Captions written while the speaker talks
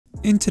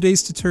In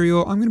today's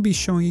tutorial, I'm going to be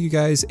showing you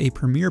guys a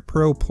Premiere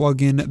Pro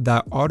plugin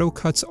that auto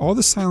cuts all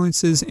the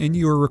silences in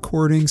your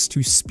recordings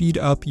to speed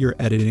up your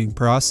editing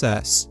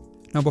process.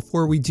 Now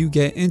before we do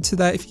get into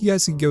that, if you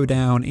guys could go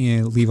down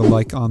and leave a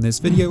like on this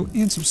video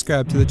and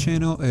subscribe to the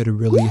channel, it would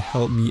really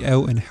help me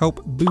out and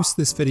help boost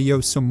this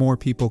video so more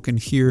people can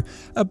hear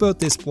about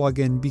this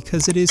plugin,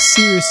 because it has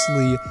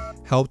seriously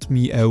helped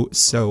me out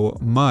so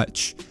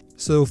much.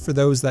 So for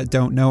those that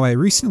don't know, I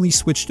recently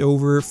switched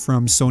over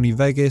from Sony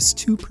Vegas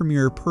to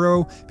Premiere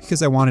Pro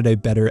because I wanted a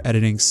better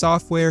editing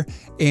software,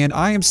 and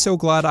I am so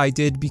glad I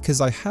did,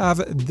 because I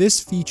have this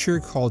feature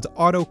called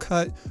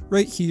Autocut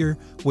right here,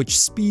 which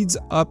speeds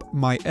up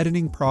my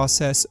editing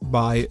process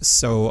by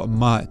so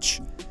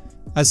much.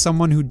 As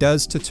someone who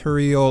does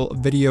tutorial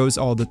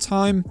videos all the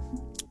time,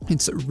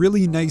 it's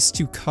really nice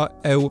to cut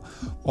out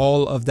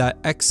all of that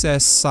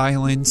excess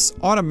silence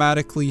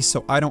automatically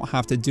so I don't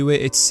have to do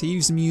it. It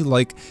saves me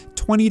like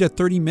 20 to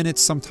 30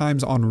 minutes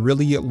sometimes on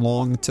really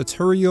long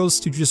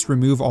tutorials to just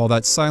remove all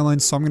that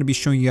silence. So I'm going to be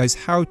showing you guys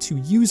how to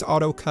use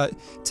Autocut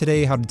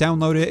today, how to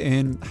download it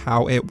and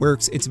how it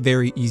works. It's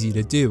very easy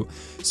to do.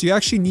 So you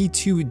actually need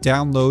to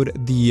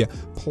download the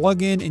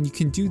plugin, and you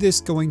can do this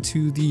going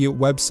to the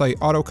website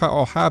Autocut.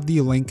 I'll have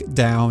the link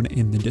down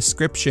in the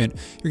description.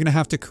 You're going to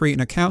have to create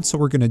an account, so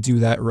we're going to do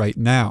that right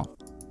now.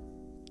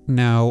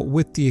 Now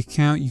with the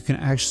account, you can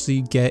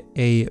actually get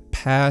a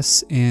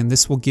pass, and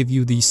this will give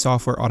you the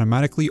software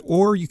automatically,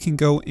 or you can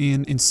go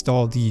and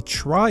install the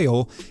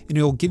trial and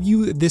it'll give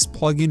you this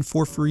plugin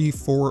for free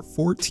for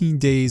 14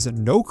 days,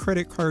 no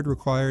credit card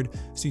required,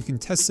 so you can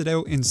test it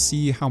out and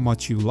see how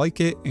much you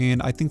like it.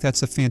 And I think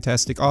that's a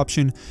fantastic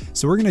option.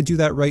 So we're going to do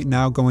that right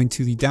now, going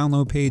to the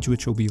download page,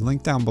 which will be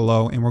linked down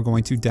below, and we're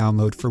going to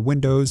download for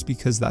Windows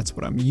because that's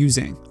what I'm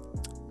using.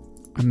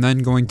 I'm then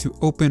going to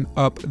open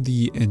up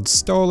the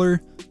installer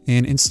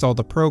and install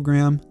the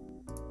program,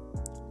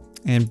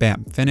 and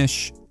bam,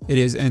 finish. It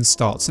is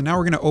installed. So now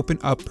we're going to open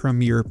up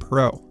Premiere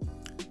Pro.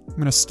 I'm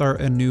going to start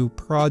a new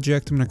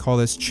project. I'm going to call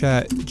this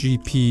Chat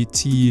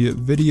GPT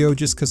video,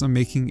 just because I'm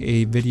making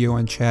a video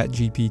on Chat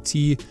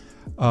GPT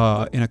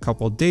in a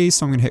couple of days.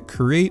 So I'm going to hit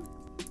create.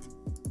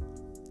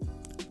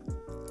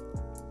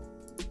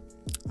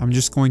 I'm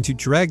just going to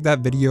drag that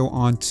video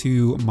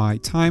onto my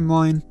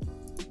timeline.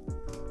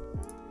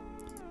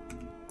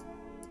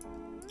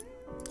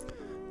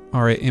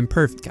 Alright, and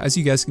perfect. As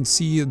you guys can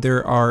see,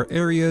 there are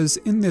areas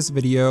in this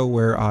video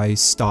where I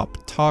stop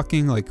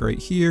talking, like right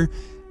here.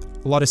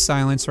 A lot of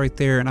silence right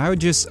there, and I would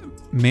just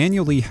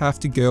manually have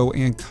to go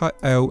and cut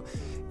out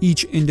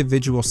each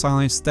individual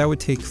silence. That would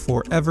take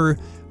forever,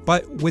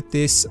 but with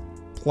this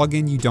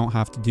plugin, you don't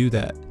have to do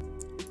that.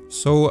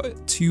 So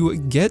to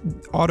get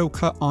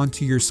Autocut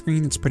onto your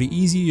screen, it's pretty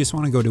easy. You just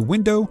want to go to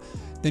Window,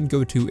 then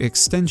go to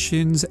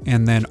Extensions,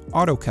 and then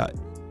Autocut.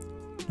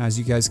 As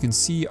you guys can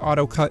see,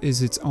 Autocut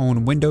is its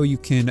own window. You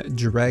can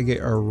drag it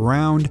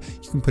around.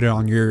 You can put it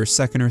on your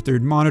second or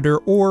third monitor,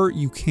 or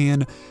you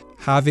can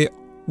have it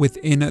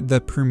within the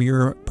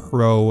Premiere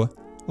Pro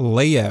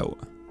layout.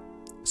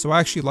 So I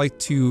actually like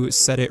to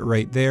set it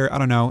right there. I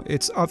don't know,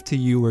 it's up to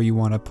you where you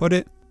want to put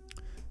it.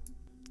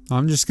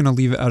 I'm just going to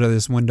leave it out of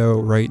this window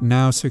right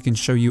now so I can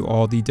show you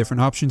all the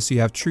different options. So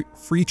you have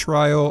free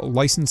trial,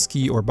 license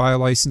key, or buy a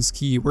license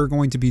key. We're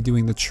going to be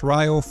doing the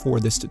trial for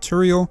this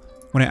tutorial.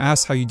 When it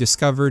asks how you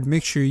discovered,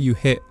 make sure you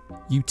hit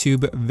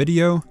YouTube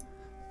video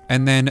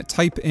and then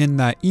type in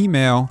that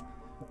email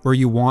where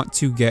you want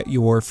to get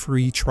your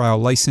free trial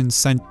license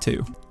sent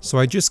to. So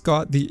I just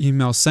got the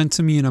email sent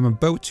to me, and I'm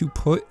about to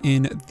put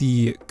in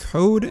the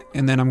code,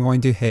 and then I'm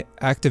going to hit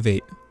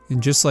activate.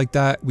 And just like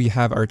that, we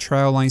have our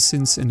trial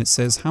license, and it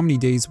says how many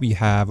days we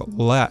have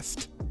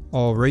left.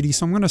 Alrighty,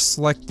 so I'm going to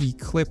select the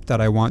clip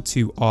that I want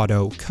to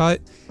auto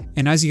cut.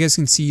 And as you guys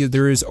can see,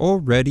 there is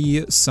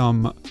already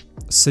some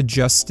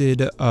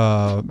suggested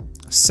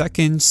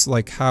seconds,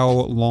 like how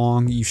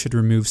long you should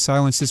remove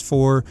silences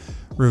for.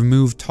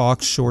 Remove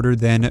talk shorter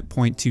than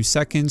 0.2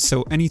 seconds.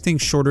 So anything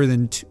shorter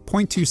than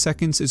 0.2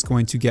 seconds is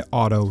going to get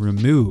auto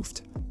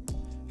removed.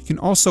 You can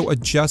also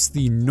adjust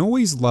the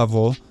noise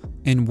level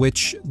in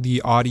which the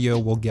audio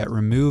will get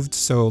removed.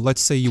 So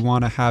let's say you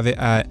want to have it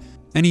at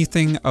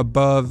anything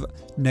above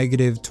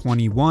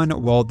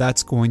 -21, well,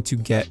 that's going to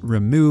get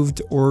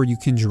removed, or you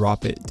can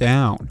drop it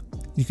down.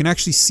 You can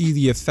actually see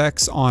the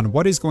effects on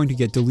what is going to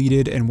get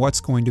deleted and what's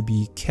going to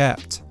be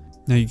kept.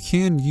 Now you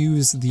can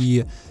use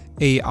the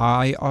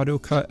AI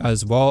Autocut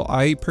as well.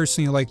 I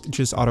personally like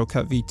just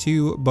Autocut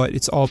V2, but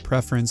it's all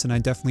preference, and I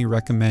definitely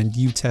recommend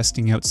you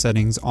testing out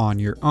settings on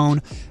your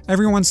own.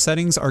 Everyone's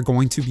settings are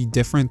going to be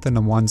different than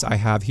the ones I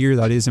have here.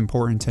 That is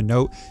important to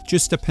note,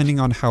 just depending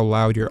on how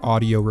loud your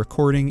audio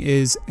recording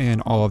is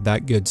and all of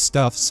that good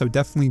stuff. So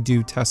definitely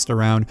do test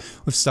around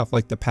with stuff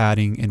like the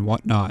padding and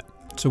whatnot.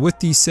 So with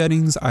these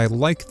settings, I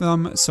like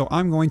them. So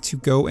I'm going to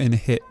go and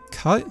hit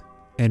cut.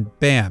 And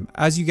bam,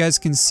 as you guys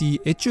can see,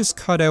 it just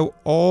cut out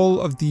all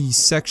of the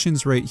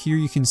sections right here.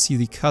 You can see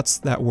the cuts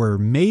that were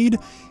made,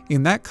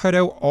 and that cut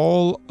out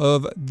all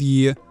of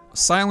the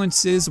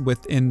silences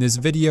within this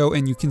video.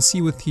 And you can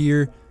see with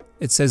here,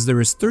 It says there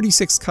was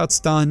 36 cuts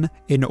done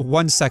in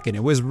 1 second.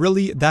 It was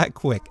really that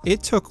quick.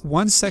 It took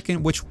 1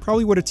 second, which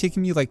probably would have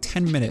taken me like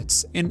 10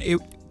 minutes, and it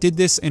did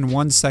this in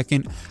 1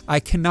 second. I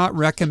cannot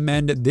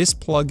recommend this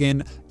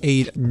plugin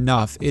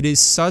enough. It is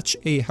such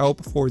a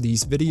help for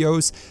these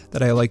videos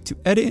that I like to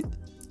edit.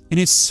 And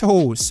it's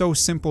so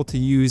simple to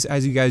use,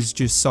 as you guys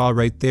just saw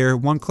right there.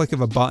 One click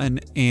of a button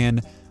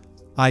and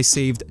I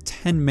saved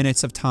 10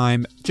 minutes of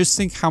time. Just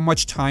think how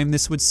much time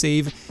this would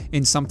save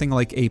in something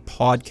like a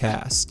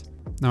podcast.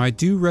 Now, I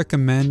do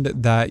recommend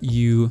that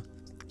you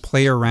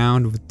play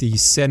around with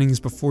these settings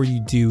before you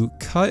do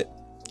cut.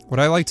 What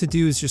I like to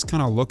do is just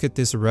kind of look at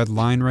this red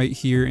line right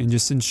here and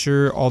just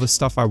ensure all the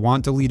stuff I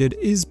want deleted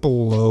is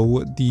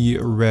below the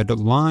red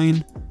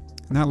line.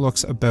 And that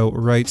looks about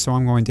right, so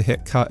I'm going to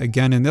hit cut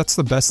again. And that's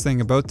the best thing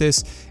about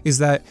this, is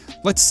that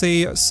let's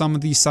say some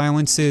of these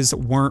silences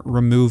weren't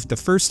removed the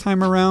first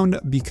time around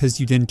because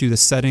you didn't do the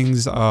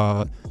settings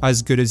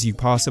as good as you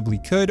possibly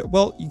could.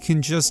 Well, you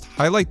can just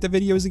highlight the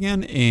videos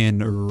again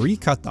and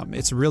recut them.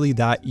 It's really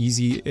that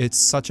easy. It's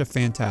such a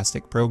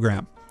fantastic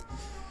program.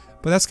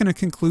 But that's going to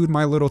conclude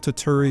my little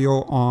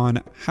tutorial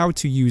on how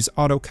to use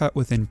Autocut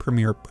within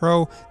Premiere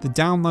Pro. The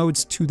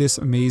downloads to this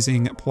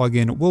amazing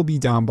plugin will be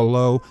down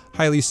below.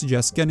 Highly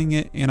suggest getting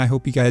it, and I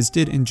hope you guys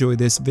did enjoy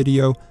this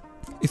video.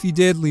 If you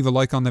did, leave a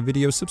like on the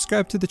video,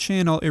 subscribe to the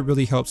channel, it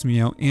really helps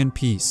me out, and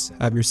peace.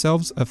 Have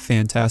yourselves a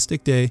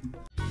fantastic day.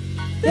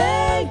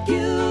 Thank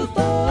you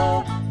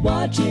for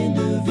watching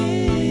the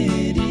video.